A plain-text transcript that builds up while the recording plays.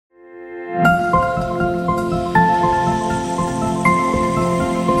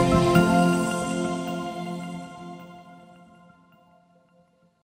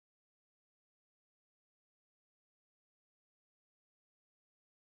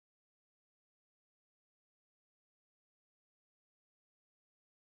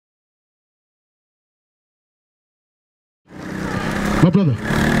My brother,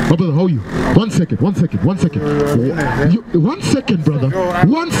 how are you? One second. One second, brother.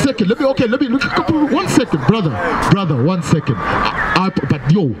 1 second. Let me look. 1 second, brother. 1 second.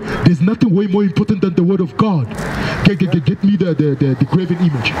 But yo, there's nothing way more important than the word of God. Get me the graven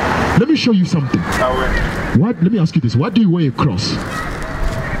image. Let me show you something. Let me ask you this. Why do you wear a cross?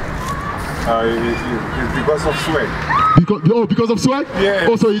 It's because of sweat. Because of sweat? Yeah.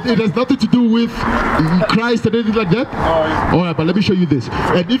 Oh, so it has nothing to do with Christ and anything like that? Oh, all right, but let me show you this.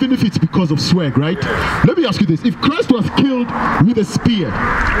 And even if it's because of swag, right? Yeah. Let me ask you this. If Christ was killed with a spear,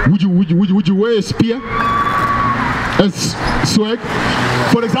 would you wear a spear as swag?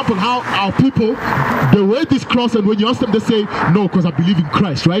 For example, how our people, they wear this cross, and when you ask them, they say, no, because I believe in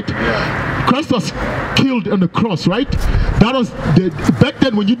Christ, right? Yeah. Christ was killed on the cross, right? That was back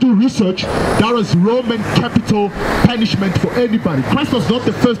then when you do research, that was Roman capital punishment for anybody. Christ was not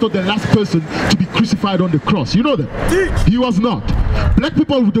the first or the last person to be crucified on the cross. You know that? He was not. Black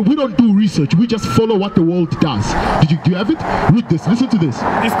people, we don't do research. We just follow what the world does. Do you have it? Read this. Listen to this.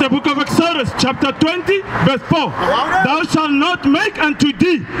 It's the book of Exodus, chapter 20, verse 4. Thou shalt not make unto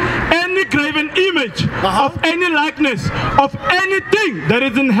thee any graven image of any likeness of anything that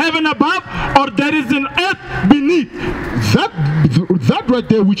is in heaven above or that is in earth beneath. That right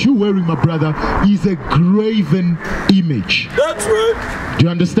there which you're wearing, my brother, is a graven image. That's right. Do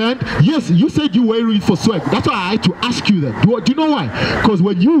you understand? Yes, you said you're wearing it for swag. That's why I had to ask you that. Do you know why? Because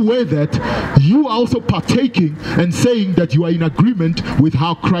when you wear that, you are also partaking and saying that you are in agreement with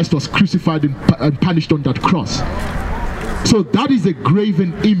how Christ was crucified and punished on that cross. So that is a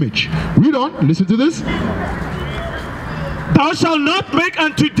graven image. Read on. Listen to this. Thou shalt not make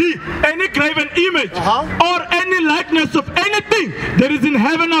unto thee any graven image or any likeness of anything that is in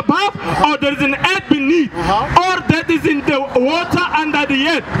heaven above or that is in earth beneath or that is in the water under the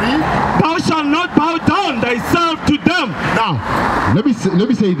earth. Thou shalt not bow down thyself to them. Now, let me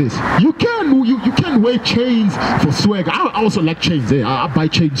say this. You can wear chains for swag. I also like chains. I buy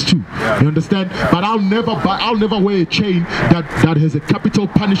chains too. You understand? But I'll never wear a chain that has a capital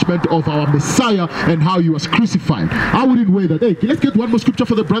punishment of our Messiah and how he was crucified. I wouldn't wear that. Hey, let's get one more scripture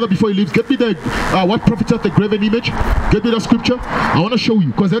for the brother before he leaves. Get me the what prophet of the graven image. Get me that scripture. I want to show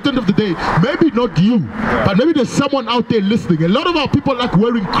you, because at the end of the day, maybe not you, but maybe there's someone out there listening. A lot of our people like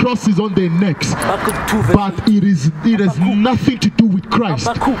wearing crosses on their necks, but it has nothing to do with Christ.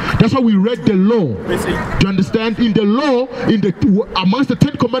 That's why we read the law. Do you understand? In the law, amongst the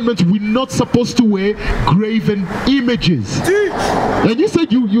 10 commandments, we're not supposed to wear graven images. And you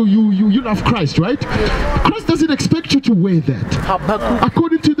said you love Christ, right? Christ doesn't expect you to wear that.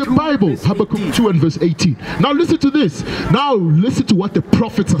 According to the Bible, Habakkuk 2 and verse 18. Now listen to this. Now listen to what the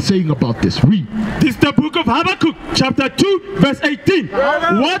prophets are saying about this. Read. This is the book of Habakkuk, chapter 2, verse 18.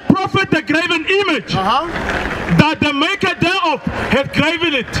 What profit the graven image that the maker thereof hath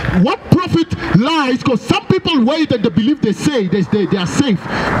graven it? What profit lies? Because some people wait and they believe they are safe.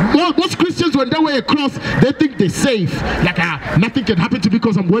 Most Christians, when they wear a cross, they think they're safe. Like nothing can happen to me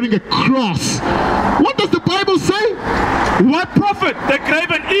because I'm wearing a cross. What does the Bible say? What profit the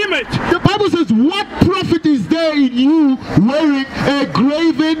graven image? The Bible says, what profit is there in you wearing a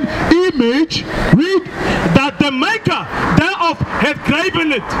graven image? Read. That the maker thereof hath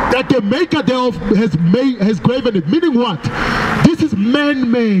graven it. That the maker thereof has graven it. Meaning what? This is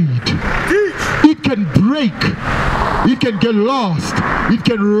man-made. It can break. It can get lost. It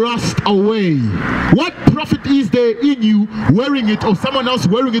can rust away. What profit is there in you wearing it, or someone else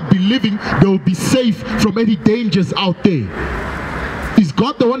wearing it, believing they will be safe from any dangers out there? Is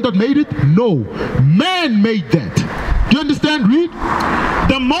God the one that made it? No. Man made that. Do you understand? Read.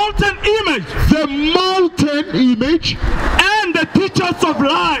 The molten image. The molten image. And the teachers of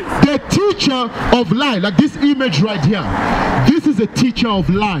lies. The teacher of lies. Like this image right here. This is a teacher of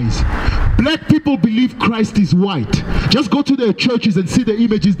lies. Black people believe Christ is white. Just go to their churches and see the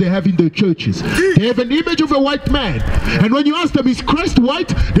images they have in their churches. They have an image of a white man. And when you ask them, is Christ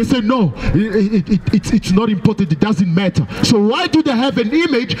white? They say, no, it's not important. It doesn't matter. So why do they have an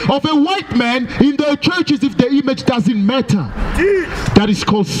image of a white man in their churches if the image doesn't matter? That is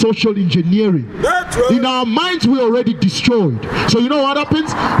called social engineering. In our minds, we're already destroyed. So you know what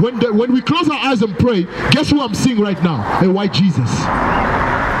happens? When we close our eyes and pray, guess who I'm seeing right now? A white Jesus.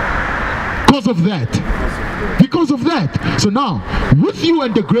 Because of that. Because of that. So now, with you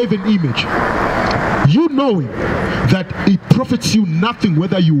and the graven image, you knowing that it profits you nothing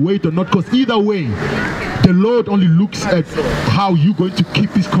whether you wait or not, because either way, the Lord only looks at how you're going to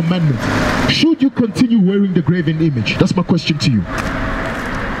keep his commandments. Should you continue wearing the graven image? That's my question to you.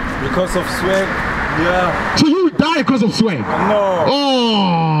 Because of swag, yeah. So you die because of swag? No. Oh.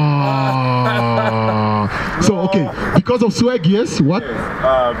 So, okay, because of swag, yes, what? Yes.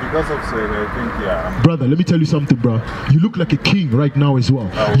 Because of swag, I think, yeah. Brother, let me tell you something, bro. You look like a king right now as well.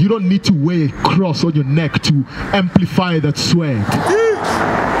 You don't need to wear a cross on your neck to amplify that swag.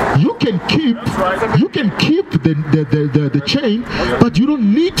 You can keep the chain, but you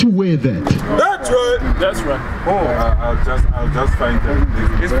don't need to wear that. That's right. That's right. Oh, I'll just find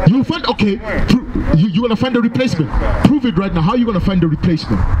it. You find, okay, you wanna find a replacement? Prove it right now. How are you gonna find a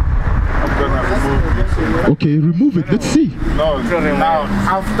replacement? I'm gonna remove it. Okay, remove it. Let's see. No, now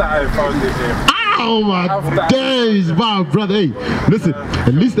after I found it. Oh my days, wow, brother. Hey, listen.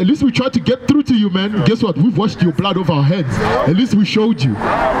 At least we tried to get through to you, man. Guess what? We've washed your blood off our heads. At least we showed you.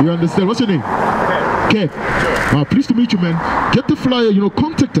 You understand? What's your name? Okay. Pleased to meet you, man. Get the flyer. You know,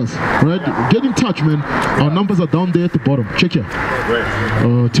 contact us. Right? Get in touch, man. Our numbers are down there at the bottom. Check here.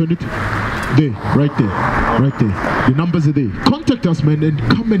 Turn it. There, right there, right there. The numbers are there. Contact us, man, and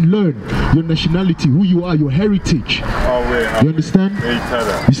come and learn your nationality, who you are, your heritage. You understand?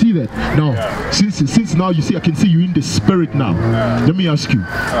 You see that? Now, since now you see, I can see you in the spirit now. Let me ask you: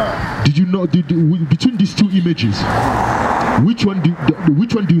 did you know? Between these two images, which one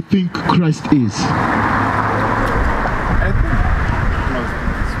do you think Christ is?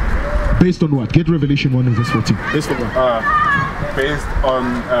 Based on what? Get Revelation 1 and verse 14. Based on what? Based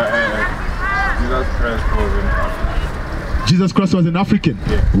on Jesus Christ was an African. Jesus Christ was an African?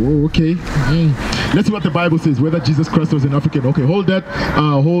 Yeah. Oh, okay. Let's see what the Bible says, whether Jesus Christ was an African. Okay, hold that.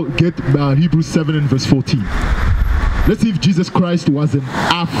 Get Hebrews 7 and verse 14. Let's see if Jesus Christ was an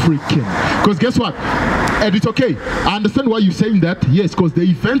African. Because guess what? And it's okay. I understand why you're saying that. Yes, because the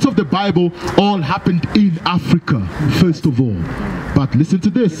events of the Bible all happened in Africa, first of all. But listen to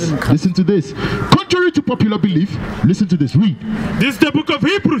this. Listen to this. Contrary to popular belief, listen to this. Read. This is the book of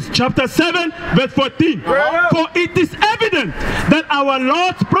Hebrews, chapter 7, verse 14. For it is evident that our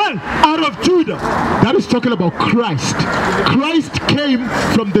Lord sprang out of Judah. That is talking about Christ. Christ came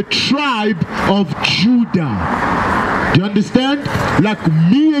from the tribe of Judah. Do you understand? Like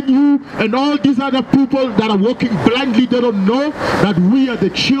me and you and all these other people that are walking blindly, they don't know that we are the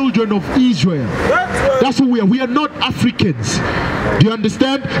children of Israel. That's who we are. We are not Africans. Do you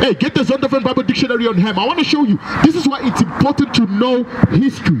understand? Hey, get the Zondervan Bible Dictionary on hand. I want to show you. This is why it's important to know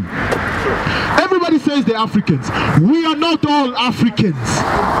history. Everybody says they're Africans. We are not all Africans.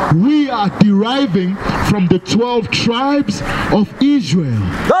 We are deriving from the 12 tribes of Israel.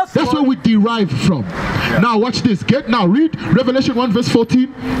 That's where we derive from. Now watch this. Read Revelation 1 verse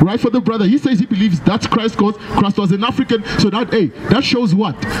 14. Right, for the brother. He says he believes that's Christ, because Christ was an African. So that shows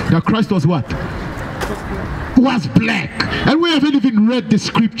what? That Christ was what? Was black. And we haven't even read the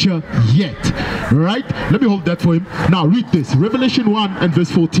scripture yet. Right? Let me hold that for him. Now read this. Revelation 1 and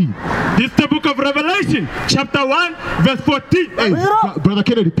verse 14. This is the book of Revelation, chapter 1, verse 14. Hey, Brother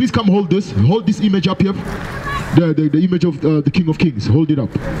Kennedy, please come hold this. Hold this image up here. The image of the King of Kings. Hold it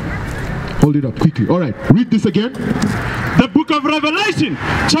up. Hold it up quickly. All right. Read this again. The book of Revelation,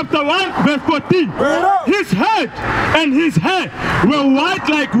 chapter 1, verse 14. His head and his hair were white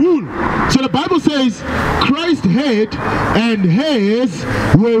like wool. So the Bible says Christ's head and hairs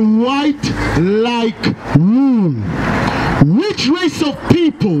were white like wool. Which race of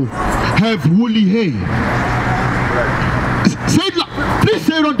people have woolly hair? Say it, please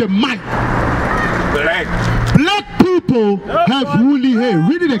say it on the mic. Black. Black people have woolly hair.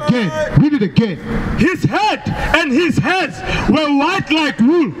 Read it again. Read it again. His head and his hairs were white like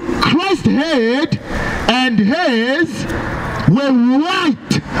wool. Christ's head and hairs were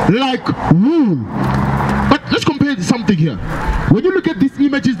white like wool. But let's compare something here. When you look at these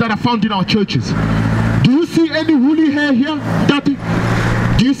images that are found in our churches, do you see any woolly hair here, Daddy?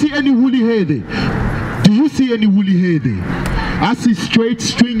 Do you see any woolly hair there? Do you see any woolly hair there? I see straight,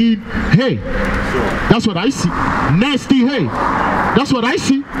 stringy hair. That's what I see. Nasty hair. That's what I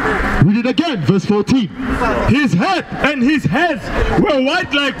see. Read it again, verse 14. His head and his hairs were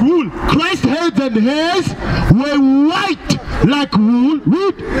white like wool. Christ's head and hairs were white like wool.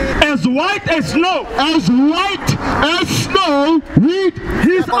 Read. As white as snow. As white as snow. Read.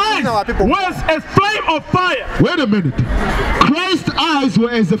 His eyes was as flame of fire. Wait a minute. Christ's eyes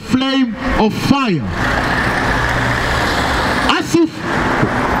were as a flame of fire. I see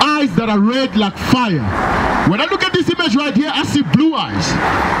eyes that are red like fire. When I look at this image right here, I see blue eyes.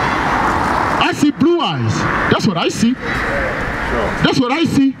 I see blue eyes. That's what I see. That's what I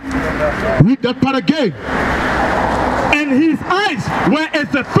see. Read that part again. And his eyes were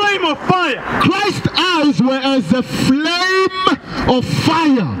as a flame of fire. Christ's eyes were as a flame of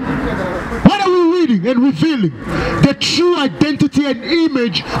fire. What are we reading and revealing? The true identity and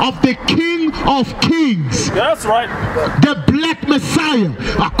image of the King of Kings. That's right. The black Messiah.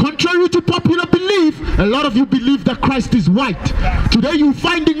 Contrary to popular belief, a lot of you believe that Christ is white. Today you're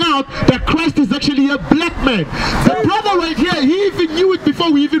finding out that Christ is actually a black man. The brother right here, he even knew it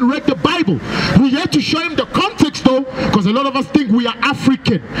before we even read the Bible. We had to show him the context though, because a lot of us think we are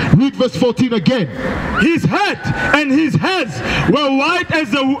African. Read verse 14 again. His head and his hairs were white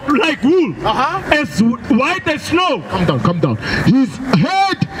as like wool, as white as snow. Come down. His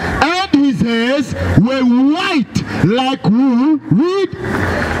head and his hairs were white like wool. Read.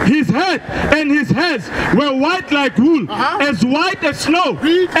 His head and his hairs were white like wool, as white as snow.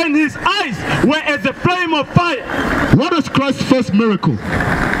 Read. And his eyes were as a flame of fire. What was Christ's first miracle?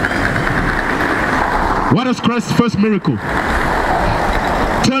 What was Christ's first miracle?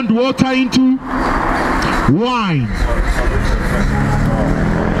 Turned water into wine.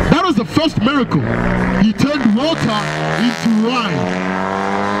 That was the first miracle. He turned water into wine.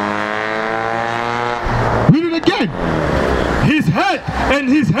 Read it again. His head and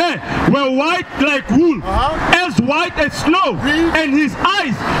his hair were white like wool, as white as snow, and his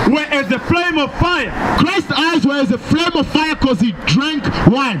eyes were as a flame of fire. Christ's eyes were as a flame of fire because he drank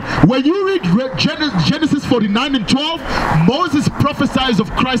wine. When you read Genesis 49 and 12, Moses prophesies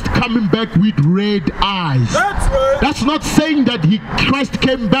of Christ coming back with red eyes. That's right. That's not saying that Christ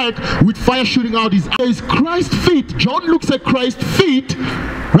came back with fire shooting out his eyes. Christ's feet. John looks at Christ's feet,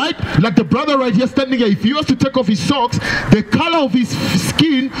 right? Like the brother right here standing here. If he was to take off his socks, the color of his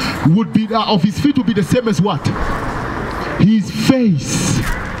skin would be of his feet would be the same as what? His face.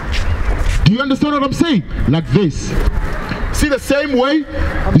 Do you understand what I'm saying? Like this. See the same way?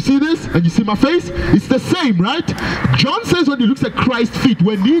 You see this? And you see my face? It's the same, right? John says when he looks at Christ's feet,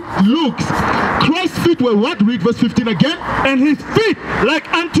 when he looks, Christ's feet were what? Read verse 15 again. And his feet like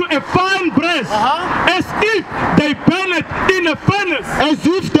unto a fine brass, as if they burned in a furnace. As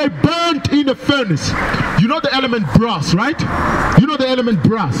if they burnt in a furnace. You know the element brass, right? You know the element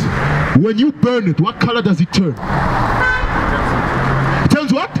brass. When you burn it, what color does it turn? It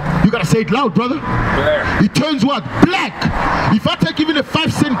turns what? You gotta say it loud, brother. Black. It turns what? Black. If I take even a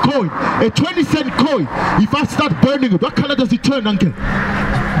 5-cent coin, a 20-cent coin, if I start burning it, what color does it turn, uncle?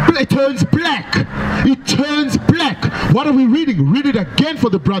 It turns black. It turns black. What are we reading? Read it again for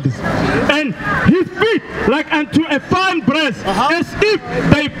the brothers. And his feet like unto a fine brass, as if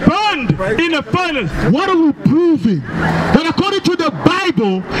they burned in a furnace. What are we proving? That according to the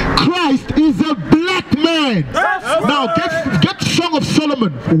Bible, Christ is a black man. Now get Song of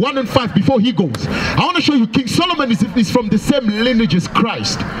Solomon 1 and 5 before he goes. I want to show you King Solomon is from the same lineage as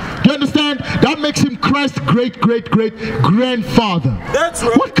Christ. Do you understand? That makes him Christ's great-great-great-grandfather. That's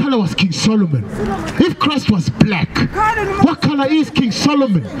right. What color was King Solomon? If Christ was black, what color is King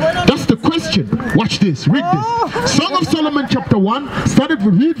Solomon? That's the question. Watch this. Read this. Song of Solomon chapter 1.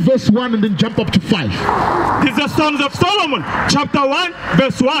 Read verse 1 and then jump up to 5. These are Songs of Solomon chapter 1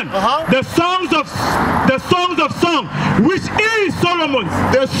 verse 1. The songs of song, which is Solomon's.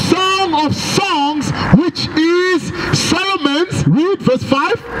 The Song of Songs, which is Solomon's. Read verse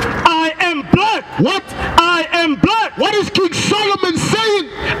 5. I am black. What? I am black. What is King Solomon saying?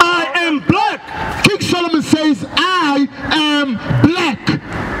 I am black. King Solomon says, I am black.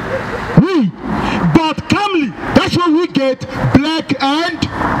 Read. But comely. That's where we get black and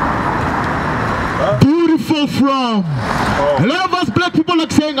beautiful from. A lot of us black people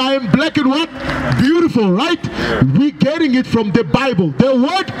like saying I am black and what? Beautiful, right? We're getting it from the Bible. The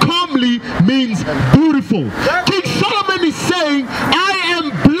word comely means beautiful. King Solomon is saying I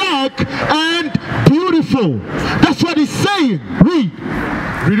am black and beautiful. That's what he's saying. Read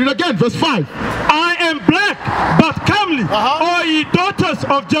it again, verse 5. I am black but comely, O ye daughters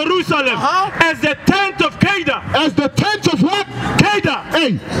of Jerusalem, as the tent of Kedar. As the tent of what? Kedar.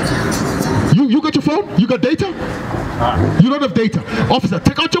 Hey, you got your phone? You got data? You don't have data. Officer,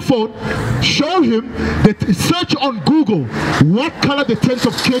 take out your phone, show him that search on Google what color the tents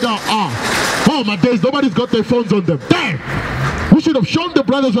of Kedar are. Oh my days, nobody's got their phones on them. Damn! We should have shown the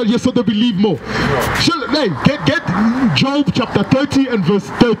brothers right here so they believe more. Hey, get Job chapter 30 and verse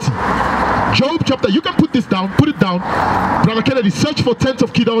 30. Job chapter, you can put this down, put it down. Brother Kennedy, search for tents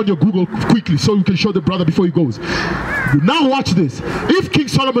of Kedar on your Google quickly so you can show the brother before he goes. Now watch this. If King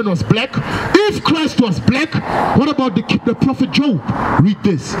Solomon was black, if Christ was black, what about the prophet Job? Read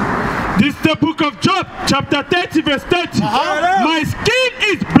this. This is the book of Job, chapter 30, verse 30. My skin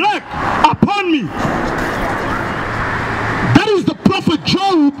is black upon me. That is the prophet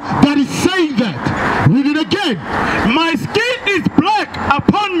Job that is saying that. Read it again. My skin is black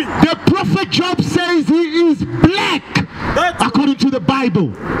upon me. The prophet Job says he is black. According Bible.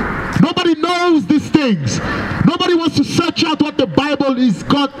 Nobody knows these things. Nobody wants to search out what the Bible is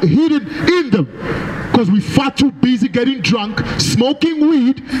got hidden in them. Because we're far too busy getting drunk, smoking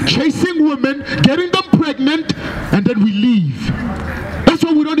weed, chasing women, getting them pregnant, and then we leave. That's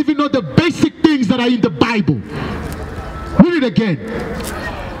why we don't even know the basic things that are in the Bible. Read it again.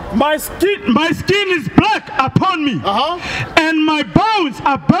 My skin is black upon me, and my bones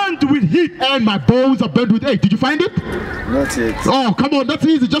are burnt with heat. And my bones are burnt with heat. Did you find it? Not yet. Oh, come on, that's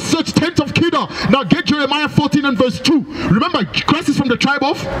easy. Just search tent of Kedar. Now get Jeremiah 14 and verse 2. Remember, Christ is from the tribe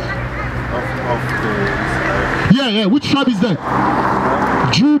of? Yeah, which tribe is that?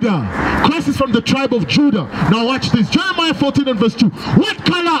 Judah. Christ is from the tribe of Judah. Now watch this. Jeremiah 14 and verse 2. What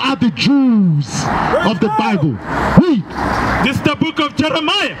color are the Jews of the Bible? Read. This is the book of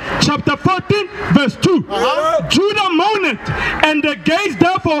Jeremiah, chapter 14, verse 2. Judah mourneth, and the gates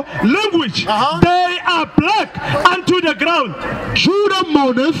therefore languish. They are black unto the ground. Judah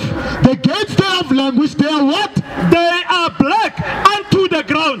mourneth, the gates thereof languish. They are what? They are black unto the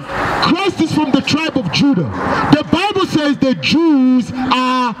ground. Christ is from the tribe of Judah. The Bible says the Jews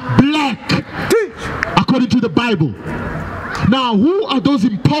are black, according to the Bible. Now, who are those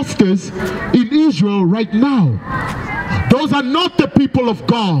imposters in Israel right now? Those are not the people of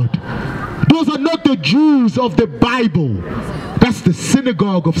God. Those are not the Jews of the Bible. That's the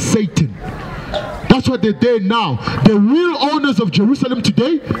synagogue of Satan. That's what they're there now. The real owners of Jerusalem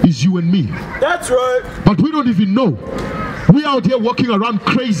today is you and me. That's right. But we don't even know. We out here walking around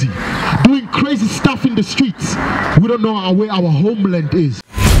crazy, doing crazy stuff in the streets. We don't know where our homeland is.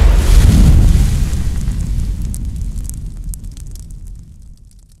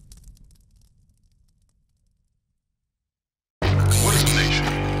 What is a nation?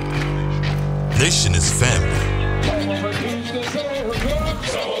 Nation is family.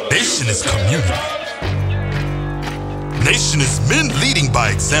 Nation is community. Nation is men leading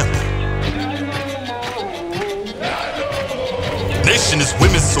by example. Nation is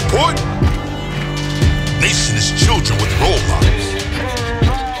women's support. Nation is children with role models.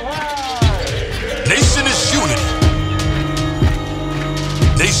 Nation is unity.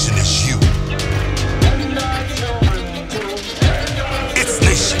 Nation is you.